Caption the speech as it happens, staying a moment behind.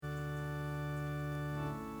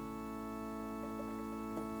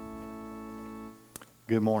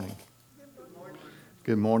Good morning.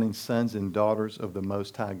 Good morning, sons and daughters of the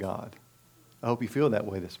Most High God. I hope you feel that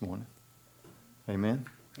way this morning. Amen.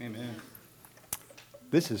 Amen.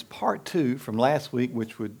 This is part 2 from last week,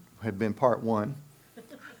 which would have been part 1.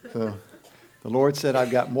 So the Lord said,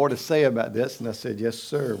 I've got more to say about this. And I said, yes,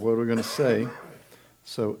 sir. What are we going to say?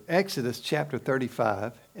 So Exodus chapter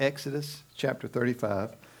 35. Exodus chapter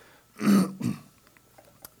 35.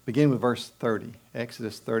 Begin with verse 30.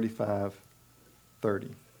 Exodus 35, 30.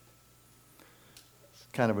 It's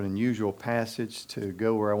kind of an unusual passage to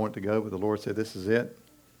go where I want to go, but the Lord said, this is it.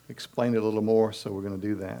 Explain it a little more, so we're going to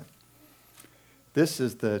do that. This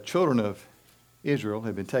is the children of Israel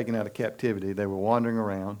had been taken out of captivity. They were wandering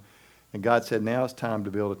around, and God said, now it's time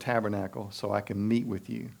to build a tabernacle so I can meet with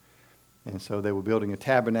you. And so they were building a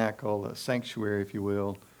tabernacle, a sanctuary, if you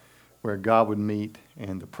will, where God would meet,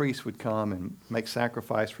 and the priests would come and make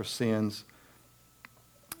sacrifice for sins.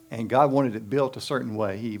 And God wanted it built a certain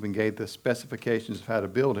way. He even gave the specifications of how to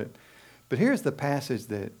build it. But here's the passage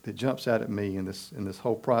that jumps out at me in this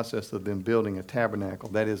whole process of them building a tabernacle.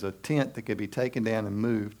 That is a tent that could be taken down and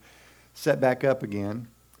moved, set back up again,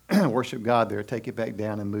 worship God there, take it back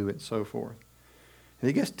down and move it, and so forth. And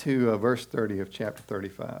he gets to verse 30 of chapter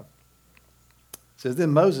 35. It says,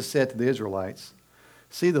 Then Moses said to the Israelites,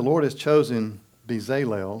 See, the Lord has chosen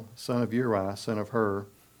Bezalel, son of Uri, son of Hur,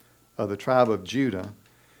 of the tribe of Judah,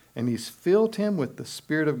 and he's filled him with the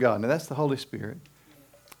Spirit of God. Now, that's the Holy Spirit.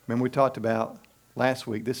 Remember we talked about last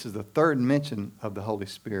week, this is the third mention of the Holy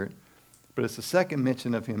Spirit, but it's the second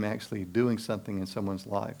mention of him actually doing something in someone's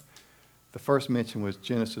life. The first mention was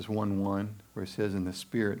Genesis 1:1, where it says, And the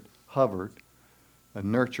Spirit hovered,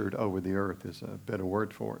 nurtured over the earth is a better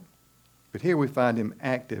word for it. But here we find him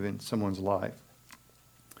active in someone's life.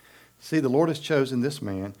 See, the Lord has chosen this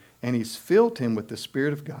man, and he's filled him with the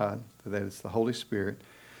Spirit of God, that is the Holy Spirit,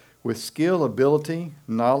 with skill, ability,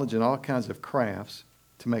 knowledge, and all kinds of crafts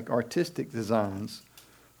to make artistic designs,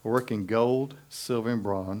 work in gold, silver, and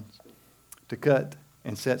bronze, to cut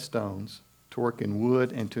and set stones, to work in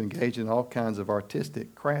wood, and to engage in all kinds of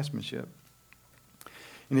artistic craftsmanship.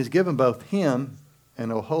 And he's given both him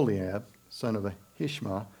and Oholiab, son of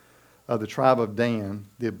Ahishma, of the tribe of Dan,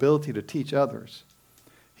 the ability to teach others.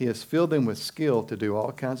 He has filled them with skill to do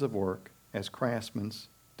all kinds of work as craftsmen,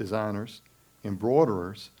 designers,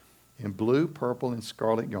 embroiderers, in blue, purple, and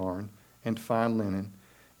scarlet yarn, and fine linen,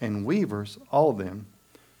 and weavers, all of them,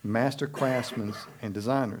 master craftsmen and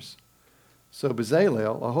designers. So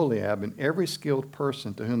Bezalel, Oholiab, and every skilled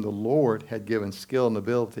person to whom the Lord had given skill and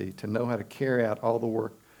ability to know how to carry out all the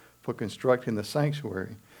work for constructing the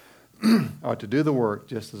sanctuary, are to do the work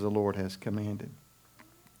just as the Lord has commanded.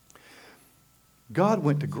 God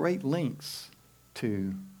went to great lengths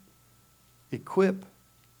to equip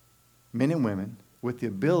men and women with the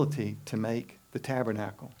ability to make the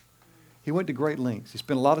tabernacle. He went to great lengths. He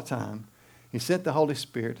spent a lot of time. He sent the Holy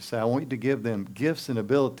Spirit to say, I want you to give them gifts and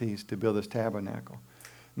abilities to build this tabernacle.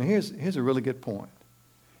 Now here's a really good point.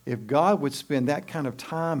 If God would spend that kind of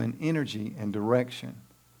time and energy and direction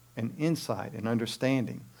and insight and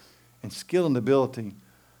understanding and skill and ability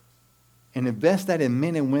and invest that in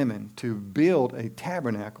men and women to build a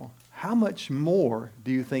tabernacle, how much more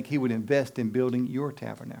do you think he would invest in building your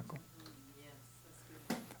tabernacle?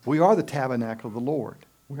 We are the tabernacle of the Lord.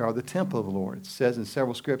 We are the temple of the Lord. It says in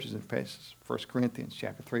several scriptures in 1 Corinthians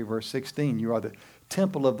chapter 3, verse 16, you are the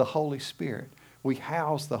temple of the Holy Spirit. We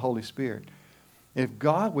house the Holy Spirit. If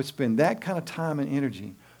God would spend that kind of time and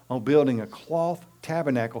energy on building a cloth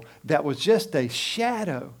tabernacle that was just a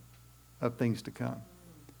shadow of things to come.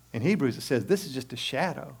 In Hebrews it says this is just a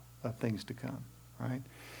shadow of things to come, right?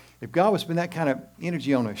 If God would spend that kind of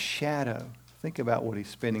energy on a shadow, think about what he's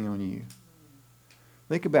spending on you.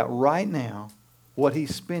 Think about right now what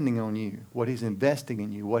he's spending on you, what he's investing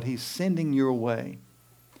in you, what he's sending your way.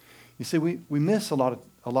 You see, we miss a lot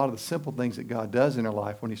of the simple things that God does in our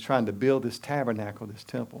life when he's trying to build this tabernacle, this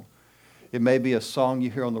temple. It may be a song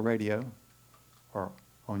you hear on the radio or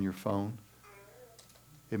on your phone.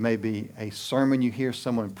 It may be a sermon you hear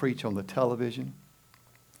someone preach on the television.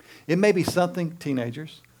 It may be something,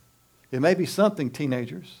 teenagers. It may be something,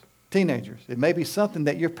 teenagers. It may be something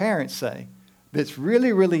that your parents say that's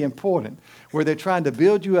really, really important, where they're trying to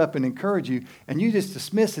build you up and encourage you, and you just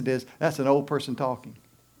dismiss it as, that's an old person talking.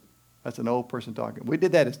 That's an old person talking. We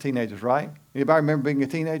did that as teenagers, right? Anybody remember being a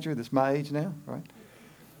teenager that's my age now, right?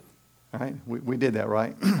 All right, we did that,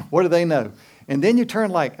 right? What do they know? And then you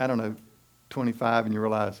turn 25, and you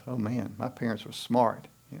realize, oh man, my parents were smart.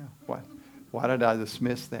 Why did I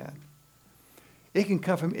dismiss that? It can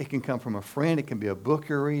come from a friend. It can be a book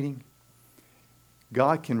you're reading.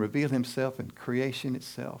 God can reveal himself in creation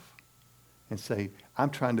itself. and say,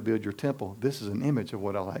 I'm trying to build your temple. This is an image of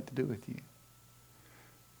what I like to do with you.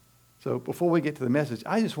 So before we get to the message,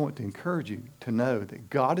 I just want to encourage you to know that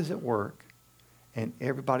God is at work in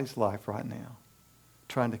everybody's life right now,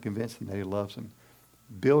 trying to convince them that he loves them,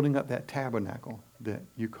 building up that tabernacle that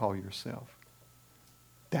you call yourself.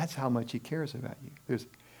 That's how much he cares about you.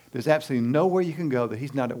 There's absolutely nowhere you can go that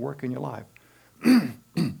he's not at work in your life.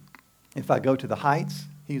 If I go to the heights,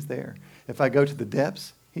 he's there. If I go to the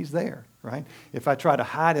depths, he's there, right? If I try to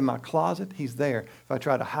hide in my closet, he's there. If I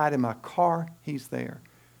try to hide in my car, he's there.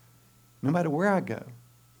 No matter where I go,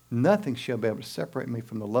 nothing shall be able to separate me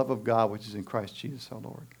from the love of God which is in Christ Jesus our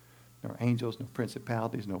Lord. No angels, no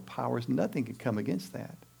principalities, no powers, nothing can come against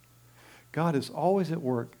that. God is always at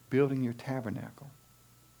work building your tabernacle.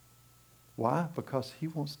 Why? Because he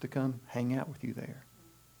wants to come hang out with you there.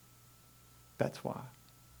 That's why.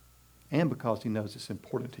 And because he knows it's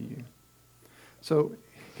important to you. So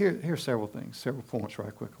here's several things, several points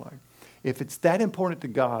right quickly. If it's that important to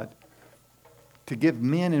God to give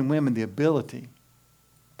men and women the ability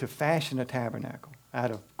to fashion a tabernacle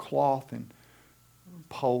out of cloth and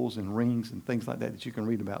poles and rings and things like that you can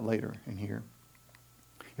read about later in here.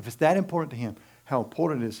 If it's that important to him, how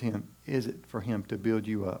important is it for him to build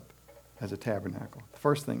you up as a tabernacle? The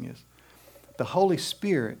first thing is, the Holy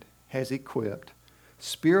Spirit has equipped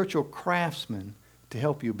spiritual craftsmen to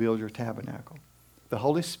help you build your tabernacle. The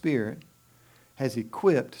Holy Spirit has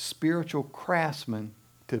equipped spiritual craftsmen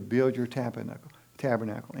to build your tabernacle.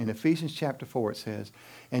 In Ephesians chapter 4 it says,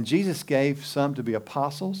 and Jesus gave some to be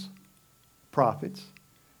apostles, prophets,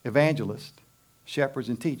 evangelists, shepherds,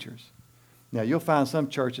 and teachers. Now you'll find some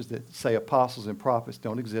churches that say apostles and prophets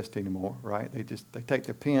don't exist anymore, right? They take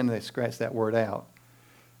their pen and they scratch that word out.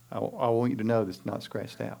 I want you to know that it's not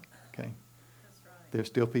scratched out, okay? That's right. There's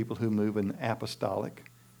still people who move in apostolic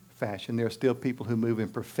fashion. There are still people who move in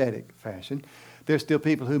prophetic fashion. There's still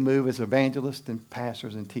people who move as evangelists and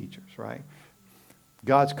pastors and teachers, right?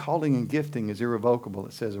 God's calling and gifting is irrevocable,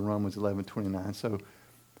 it says in Romans 11:29. So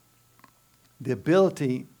the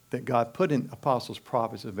ability that God put in apostles,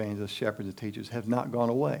 prophets, evangelists, shepherds, and teachers have not gone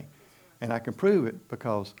away. And I can prove it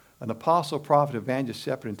because an apostle, prophet, evangelist,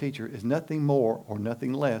 shepherd, and teacher is nothing more or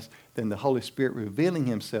nothing less than the Holy Spirit revealing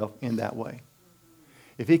himself in that way.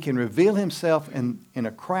 If he can reveal himself in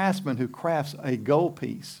a craftsman who crafts a gold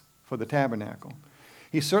piece for the tabernacle,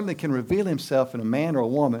 he certainly can reveal himself in a man or a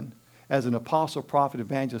woman as an apostle, prophet,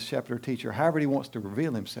 evangelist, shepherd, or teacher, however he wants to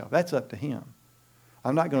reveal himself. That's up to him.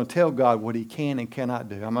 I'm not going to tell God what he can and cannot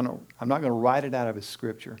do. I'm not going to write it out of his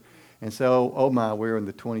scripture and say, oh my, we're in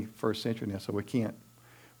the 21st century now, so we can't.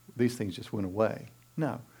 These things just went away.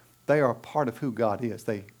 No, they are a part of who God is.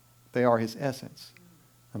 They are his essence.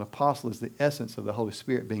 An apostle is the essence of the Holy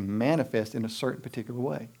Spirit being manifest in a certain particular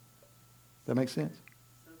way. Does that make sense?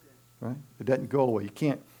 So good. Right? It doesn't go away.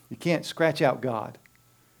 You can't scratch out God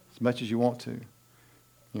as much as you want to.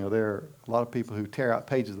 You know, there are a lot of people who tear out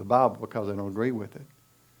pages of the Bible because they don't agree with it.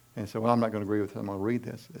 And so, well, I'm not going to agree with it. I'm going to read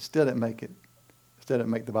this. It still doesn't make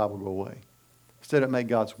the Bible go away. It still doesn't make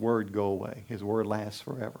God's word go away. His word lasts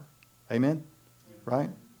forever. Amen? Right?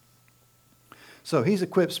 So he's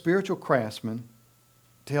equipped spiritual craftsmen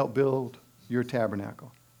to help build your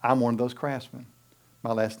tabernacle. I'm one of those craftsmen.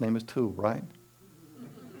 My last name is Tool, right?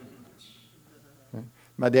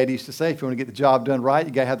 My daddy used to say, if you want to get the job done right,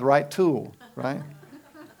 you got to have the right tool, right?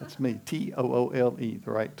 That's me, Toole, the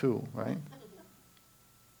right tool, right?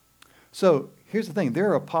 So here's the thing.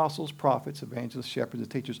 There are apostles, prophets, evangelists, shepherds,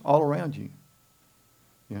 and teachers all around you.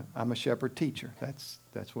 You know, I'm a shepherd teacher.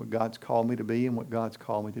 That's what God's called me to be and what God's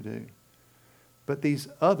called me to do. But these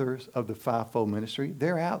others of the fivefold ministry,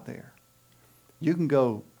 they're out there. You can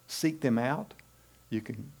go seek them out. You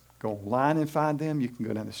can go online and find them. You can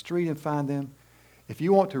go down the street and find them. If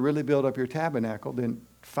you want to really build up your tabernacle, then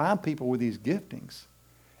find people with these giftings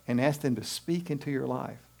and ask them to speak into your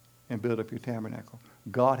life and build up your tabernacle.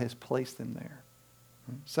 God has placed them there.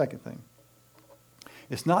 Second thing,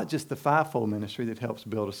 it's not just the fivefold ministry that helps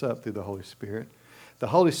build us up through the Holy Spirit. The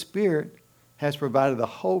Holy Spirit has provided the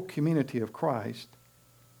whole community of Christ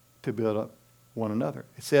to build up one another.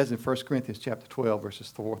 It says in 1 Corinthians chapter 12, verses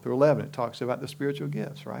 4 through 11, it talks about the spiritual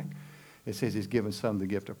gifts, right? It says he's given some the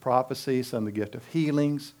gift of prophecy, some the gift of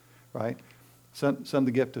healings, right? Some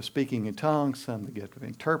the gift of speaking in tongues, some the gift of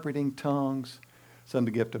interpreting tongues, some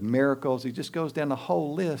the gift of miracles. He just goes down the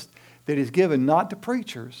whole list that he's given not to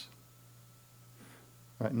preachers,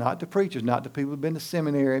 right? Not to preachers, not to people who've been to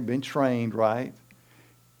seminary, been trained, right?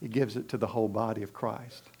 He gives it to the whole body of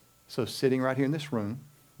Christ. So sitting right here in this room,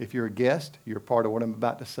 if you're a guest, you're a part of what I'm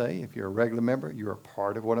about to say. If you're a regular member, you're a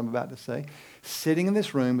part of what I'm about to say. Sitting in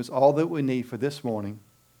this room is all that we need for this morning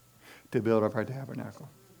to build up our tabernacle.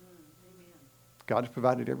 God has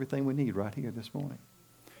provided everything we need right here this morning.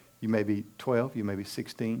 You may be 12, you may be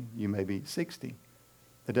 16, you may be 60.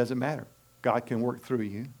 It doesn't matter. God can work through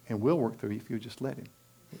you and will work through you if you just let him.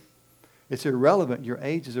 It's irrelevant. Your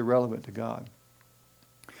age is irrelevant to God.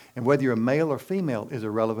 And whether you're a male or female is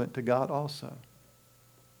irrelevant to God also.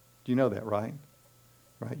 Do you know that, right?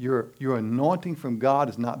 Right. Your anointing from God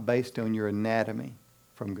is not based on your anatomy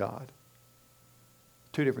from God.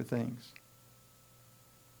 Two different things.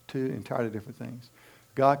 Two entirely different things.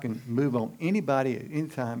 God can move on anybody at any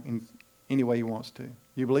time in any way he wants to.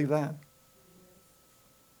 You believe that?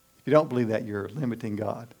 If you don't believe that, you're limiting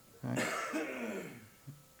God. Right?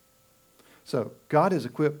 So God has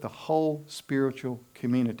equipped the whole spiritual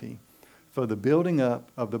community for the building up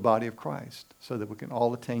of the body of Christ so that we can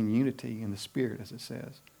all attain unity in the Spirit, as it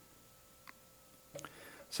says.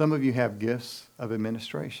 Some of you have gifts of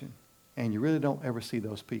administration, and you really don't ever see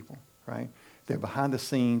those people, right? They're behind the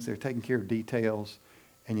scenes, they're taking care of details,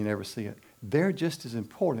 and you never see it. They're just as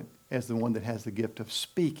important as the one that has the gift of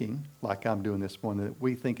speaking, like I'm doing this morning, that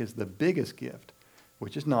we think is the biggest gift,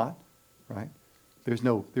 which is not, right? There is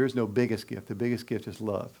no biggest gift. The biggest gift is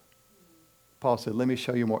love. Paul said, let me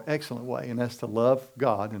show you a more excellent way, and that's to love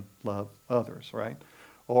God and love others, right?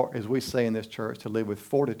 Or as we say in this church, to live with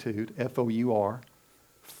fortitude, F-O-U-R,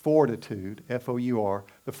 fortitude, F-O-U-R.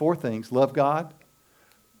 The four things: love God,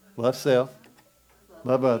 love self,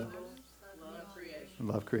 love others,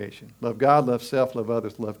 love creation. Love God, love self, love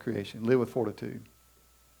others, love creation. Live with fortitude.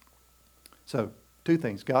 So, two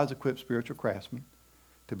things. God's equipped spiritual craftsmen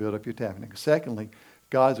to build up your tabernacle. Secondly,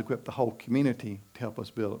 God's equipped the whole community to help us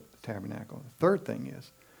build up the tabernacle. The third thing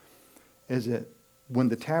is that when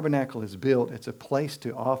the tabernacle is built, it's a place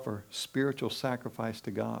to offer spiritual sacrifice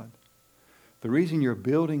to God. The reason you're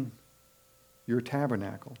building your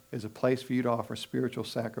tabernacle is a place for you to offer spiritual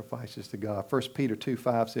sacrifices to God. 1 Peter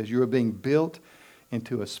 2:5 says, you are being built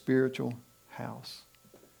into a spiritual house.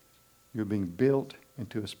 You're being built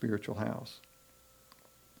into a spiritual house.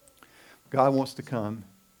 God wants to come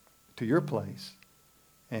to your place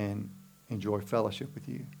and enjoy fellowship with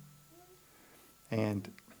you. And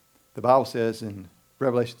the Bible says in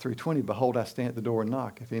Revelation 3:20, behold, I stand at the door and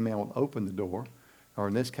knock. If any man will open the door, or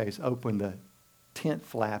in this case, open the tent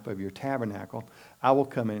flap of your tabernacle, I will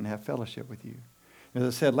come in and have fellowship with you. As I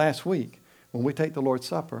said last week, when we take the Lord's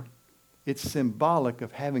Supper, it's symbolic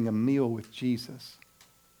of having a meal with Jesus.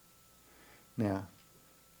 Now,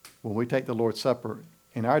 when we take the Lord's Supper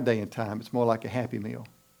in our day and time, it's more like a Happy Meal,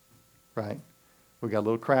 right? We got a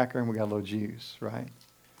little cracker and we got a little juice, right?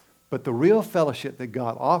 But the real fellowship that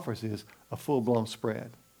God offers is a full-blown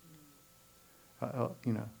spread. A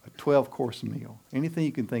 12-course meal. Anything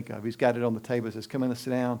you can think of. He's got it on the table. He says, come in and sit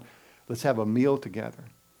down. Let's have a meal together.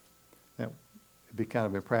 Now, it'd be kind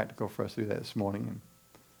of impractical for us to do that this morning and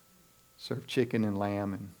serve chicken and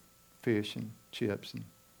lamb and fish and chips and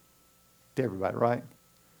to everybody, right?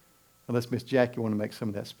 Unless Miss Jackie want to make some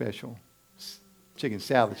of that special chicken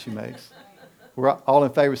salad she makes. We're all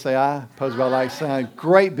in favor, say aye. Opposed by like sign.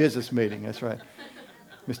 Great business meeting. That's right.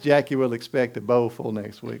 Miss Jackie will expect a bowl full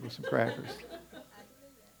next week with some crackers.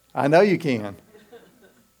 I know you can.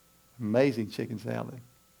 Amazing chicken salad.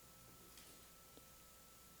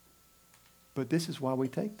 But this is why we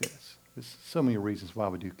take this. There's so many reasons why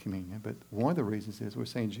we do communion, but one of the reasons is we're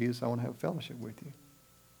saying, Jesus, I want to have fellowship with you.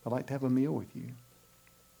 I'd like to have a meal with you.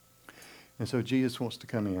 And so Jesus wants to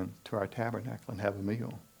come in to our tabernacle and have a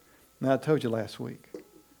meal. Now, I told you last week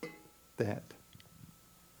that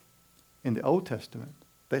in the Old Testament,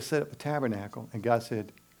 they set up the tabernacle, and God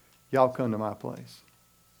said, y'all come to my place,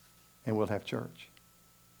 and we'll have church.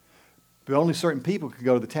 But only certain people could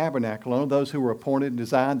go to the tabernacle. Only those who were appointed and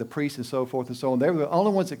designed, the priests and so forth and so on. They were the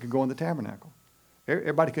only ones that could go in the tabernacle.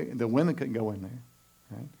 Everybody couldn't, the women couldn't go in there.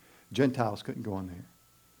 Right? Gentiles couldn't go in there.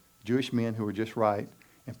 Jewish men who were just right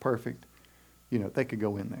and perfect, they could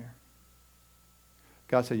go in there.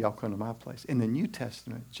 God said, y'all come to my place. In the New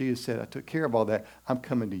Testament, Jesus said, I took care of all that. I'm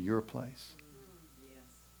coming to your place. Yes.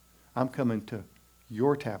 I'm coming to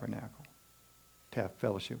your tabernacle to have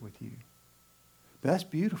fellowship with you. That's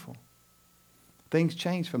beautiful. Things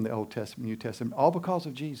changed from the Old Testament, New Testament, all because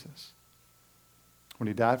of Jesus. When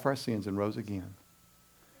he died for our sins and rose again,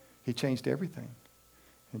 he changed everything.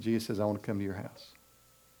 And Jesus says, I want to come to your house.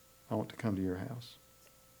 I want to come to your house.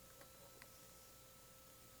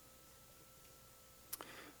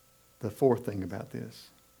 The fourth thing about this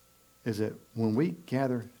is that when we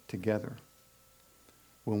gather together,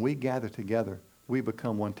 we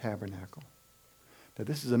become one tabernacle. Now,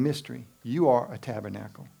 this is a mystery. You are a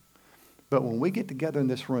tabernacle. But when we get together in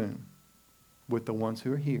this room with the ones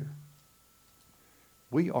who are here,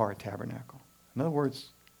 We are a tabernacle. In other words,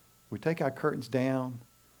 we take our curtains down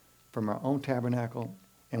from our own tabernacle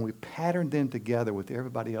and we pattern them together with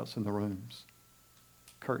everybody else in the rooms.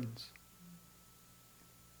 Curtains.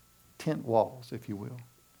 Tent walls, if you will.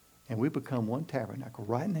 And we become one tabernacle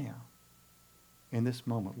right now. In this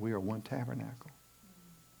moment, we are one tabernacle.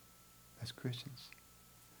 As Christians.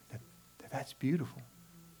 That's beautiful.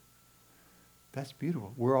 That's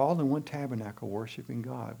beautiful. We're all in one tabernacle worshiping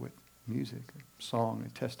God with music, song,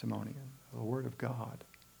 and testimony, and the Word of God.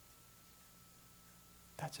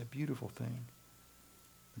 That's a beautiful thing.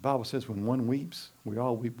 The Bible says when one weeps, we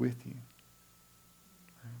all weep with you.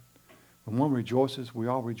 When one rejoices, we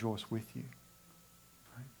all rejoice with you.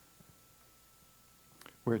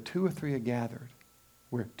 Where two or three are gathered,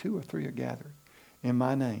 in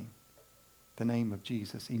my name, the name of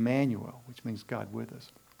Jesus, Emmanuel, which means God with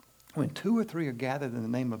us. When two or three are gathered in the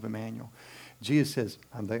name of Emmanuel, Jesus says,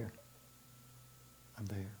 I'm there. I'm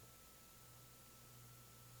there.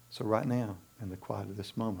 So right now, in the quiet of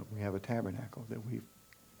this moment, we have a tabernacle that we've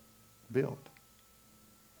built.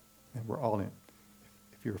 And we're all in.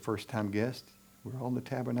 If you're a first-time guest, we're all in the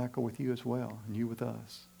tabernacle with you as well, and you with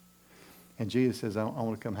us. And Jesus says, I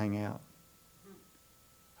want to come hang out.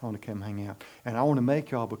 I want to come hang out. And I want to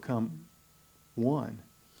make y'all become one,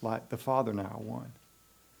 like the Father and I are one.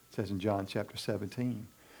 It says in John chapter 17,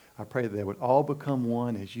 I pray that they would all become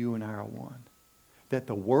one as you and I are one, that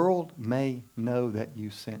the world may know that you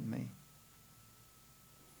sent me.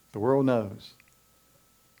 The world knows.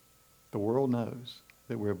 The world knows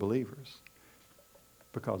that we're believers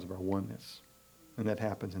because of our oneness. And that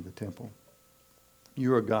happens in the temple.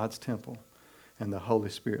 You are God's temple, and the Holy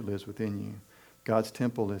Spirit lives within you. God's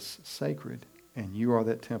temple is sacred, and you are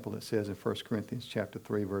that temple, it says in 1 Corinthians chapter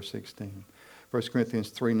 3, verse 16. 1 Corinthians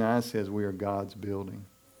 3:9 says we are God's building.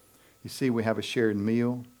 You see, we have a shared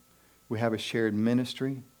meal, we have a shared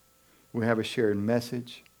ministry, we have a shared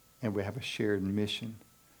message, and we have a shared mission.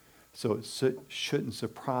 So it shouldn't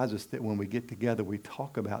surprise us that when we get together, we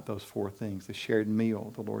talk about those four things: the shared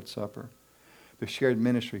meal, the Lord's Supper, the shared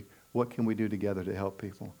ministry, what can we do together to help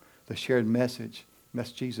people, the shared message,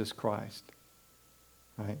 that's Jesus Christ,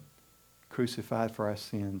 right? Crucified for our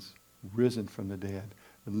sins, risen from the dead,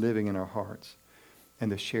 living in our hearts, and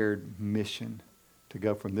the shared mission to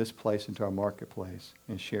go from this place into our marketplace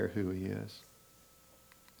and share who he is.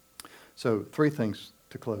 So 3 things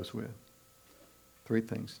to close with. 3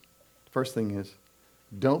 things. First thing is,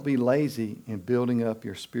 don't be lazy in building up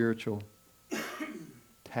your spiritual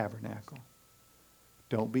tabernacle.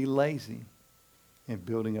 Don't be lazy in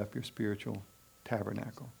building up your spiritual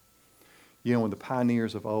tabernacle. You know, when the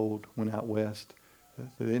pioneers of old went out west,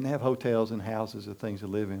 they didn't have hotels and houses or things to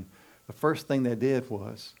live in. The first thing they did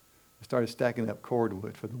was they started stacking up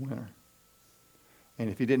cordwood for the winter. And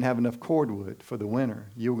if you didn't have enough cordwood for the winter,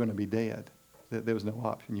 you were going to be dead. There was no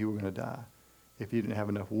option. You were going to die if you didn't have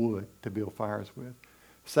enough wood to build fires with.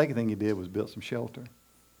 The second thing you did was build some shelter,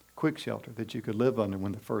 quick shelter that you could live under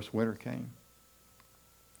when the first winter came.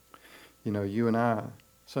 You know, you and I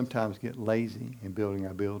sometimes get lazy in building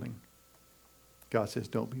our building. God says,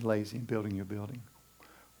 don't be lazy in building your building.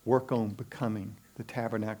 Work on becoming the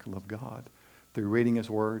tabernacle of God through reading his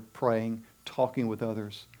word, praying, talking with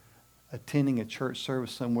others, attending a church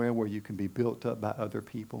service somewhere where you can be built up by other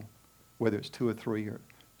people, whether it's 2 or 3 or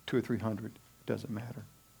 200 or 300, doesn't matter.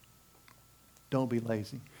 Don't be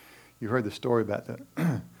lazy. You heard the story about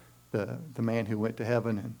the man who went to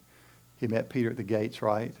heaven and he met Peter at the gates,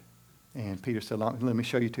 right? And Peter said, let me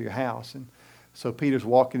show you to your house. And so Peter's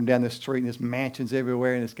walking down the street and there's mansions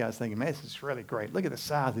everywhere, and this guy's thinking, man, this is really great. Look at the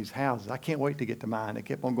size of these houses. I can't wait to get to mine. They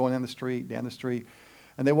kept on going down the street.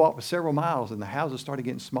 And they walked for several miles, and the houses started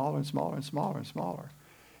getting smaller and smaller and smaller and smaller.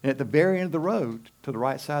 And at the very end of the road, to the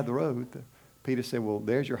right side of the road, Peter said, well,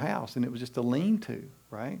 there's your house. And it was just a lean-to,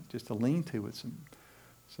 right? Just a lean-to with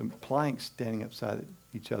some planks standing upside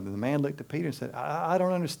each other. The man looked at Peter and said, I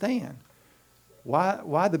don't understand.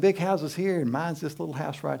 Why the big houses here and mine's this little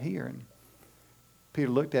house right here? And Peter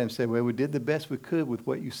looked at him and said, well, we did the best we could with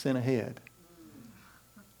what you sent ahead.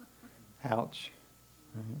 Ouch.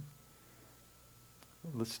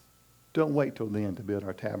 Don't wait till then to build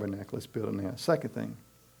our tabernacle. Let's build it now. Second thing,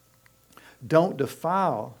 don't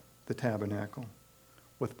defile the tabernacle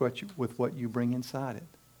with what you bring inside it.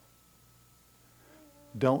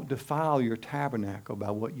 Don't defile your tabernacle by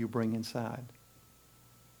what you bring inside.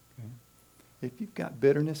 Okay? If you've got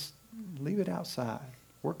bitterness, leave it outside.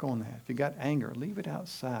 Work on that. If you got anger, leave it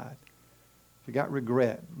outside. If you got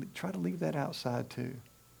regret, try to leave that outside too.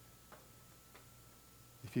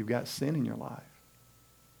 If you've got sin in your life,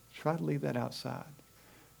 try to leave that outside.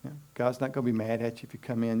 God's not going to be mad at you if you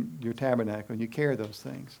come in your tabernacle and you carry those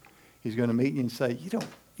things. He's going to meet you and say, you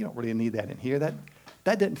don't really need that in here. That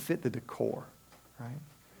doesn't fit the decor, right?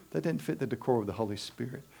 That doesn't fit the decor of the Holy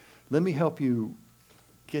Spirit. Let me help you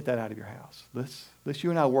get that out of your house. Let's you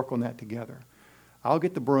and I work on that together. I'll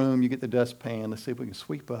get the broom, you get the dustpan. Let's see if we can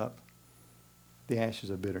sweep up the ashes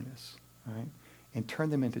of bitterness, right? And turn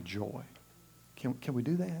them into joy. Can we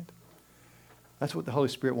do that? That's what the Holy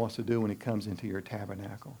Spirit wants to do when He comes into your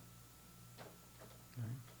tabernacle.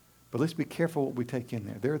 Right? But let's be careful what we take in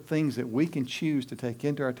there. There are things that we can choose to take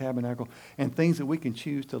into our tabernacle and things that we can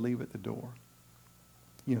choose to leave at the door.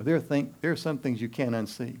 There are some things you can't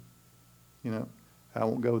unsee. I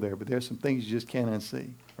won't go there, but there's some things you just can't unsee,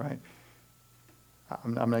 right?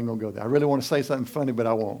 I'm not going to go there. I really want to say something funny, but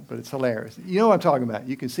I won't. But it's hilarious. You know what I'm talking about.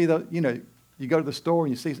 You can see those, you go to the store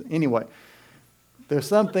and you see, anyway, there's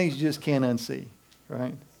some things you just can't unsee,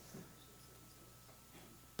 right?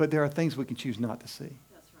 But there are things we can choose not to see.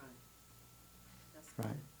 That's right.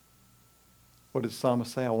 Right? What does the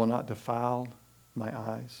psalmist say? I will not defile my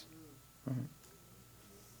eyes. Right?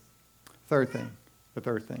 The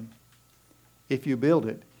third thing. If you build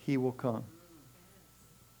it, He will come.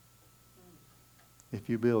 If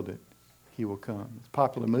you build it, He will come. It's a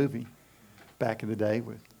popular movie back in the day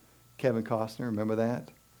with Kevin Costner. Remember that?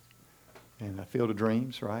 And A Field of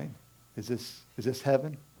Dreams, right? Is this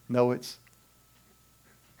heaven? No, it's...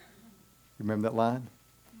 You remember that line?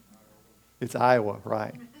 It's Iowa,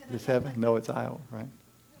 right? Is this heaven? No, it's Iowa, right?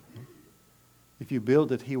 If you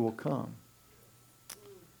build it, He will come.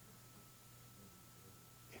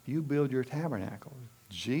 If you build your tabernacle,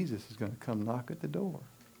 Jesus is going to come knock at the door.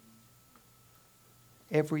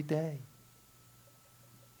 Every day.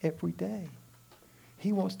 Every day.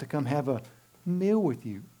 He wants to come have a meal with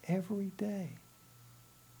you every day.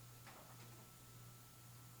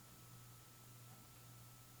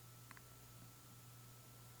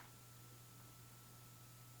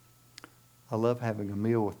 I love having a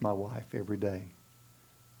meal with my wife every day.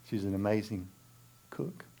 She's an amazing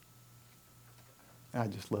cook. I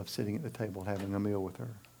just love sitting at the table and having a meal with her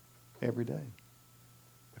every day.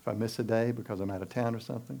 If I miss a day because I'm out of town or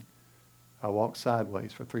something, I walk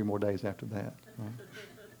sideways for 3 more days after that. Right?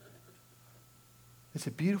 It's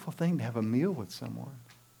a beautiful thing to have a meal with someone,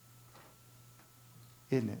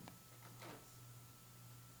 isn't it?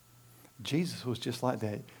 Jesus was just like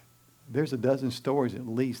that. There's a dozen stories at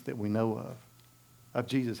least that we know of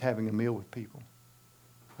Jesus having a meal with people.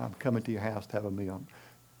 I'm coming to your house to have a meal.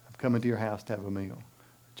 I'm coming to your house to have a meal.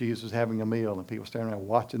 Jesus was having a meal and people standing around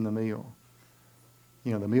watching the meal.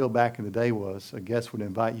 The meal back in the day was a guest would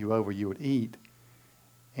invite you over, you would eat,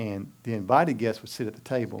 and the invited guest would sit at the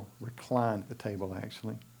table, recline at the table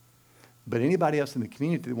actually. But anybody else in the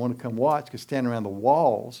community that wanted to come watch could stand around the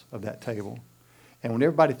walls of that table. And when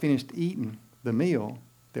everybody finished eating the meal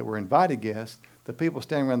that were invited guests, the people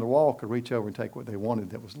standing around the wall could reach over and take what they wanted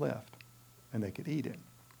that was left, and they could eat it.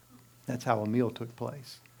 That's how a meal took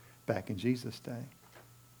place back in Jesus' day.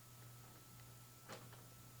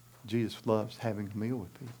 Jesus loves having a meal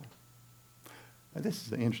with people. Now, this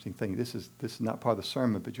is an interesting thing. This is not part of the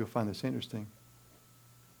sermon, but you'll find this interesting.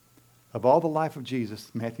 Of all the life of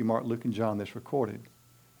Jesus, Matthew, Mark, Luke, and John that's recorded,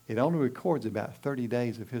 it only records about 30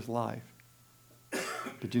 days of his life.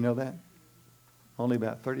 Did you know that? Only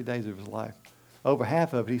about 30 days of his life. Over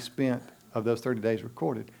half of it he spent, of those 30 days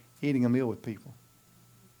recorded, eating a meal with people.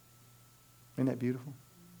 Isn't that beautiful?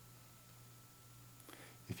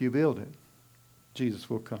 If you build it, Jesus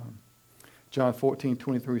will come. John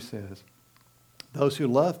 14:23 says, those who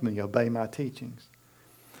love me obey my teachings.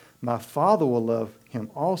 My Father will love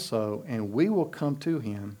him also, and we will come to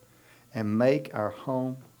him and make our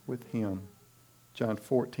home with him. John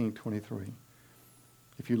 14:23.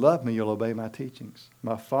 If you love me, you'll obey my teachings.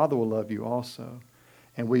 My Father will love you also,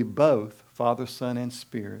 and we both, Father, Son, and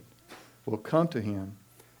Spirit, will come to him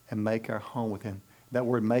and make our home with him. That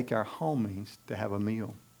word make our home means to have a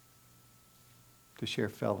meal, to share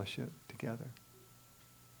fellowship together.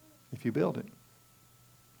 If you build it,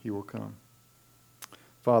 he will come.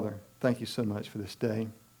 Father, thank you so much for this day.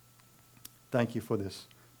 Thank you for this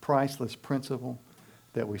priceless principle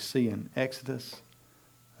that we see in Exodus,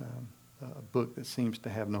 a book that seems to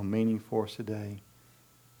have no meaning for us today.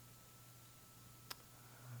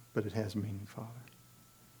 But it has meaning, Father.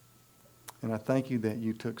 And I thank you that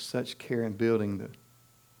you took such care in building the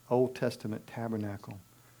Old Testament tabernacle.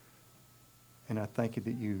 And I thank you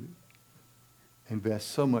that you invest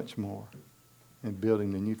so much more in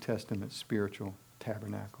building the New Testament spiritual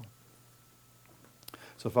tabernacle.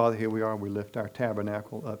 So, Father, here we are. We lift our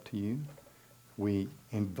tabernacle up to you. We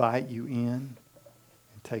invite you in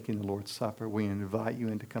and taking the Lord's Supper. We invite you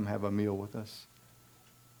in to come have a meal with us.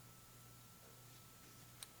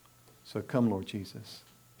 So come, Lord Jesus,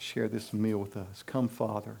 share this meal with us. Come,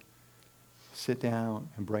 Father, sit down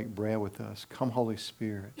and break bread with us. Come, Holy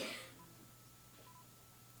Spirit,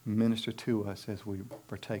 minister to us as we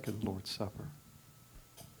partake of the Lord's Supper.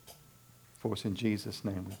 For it's in Jesus'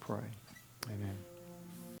 name we pray. Amen.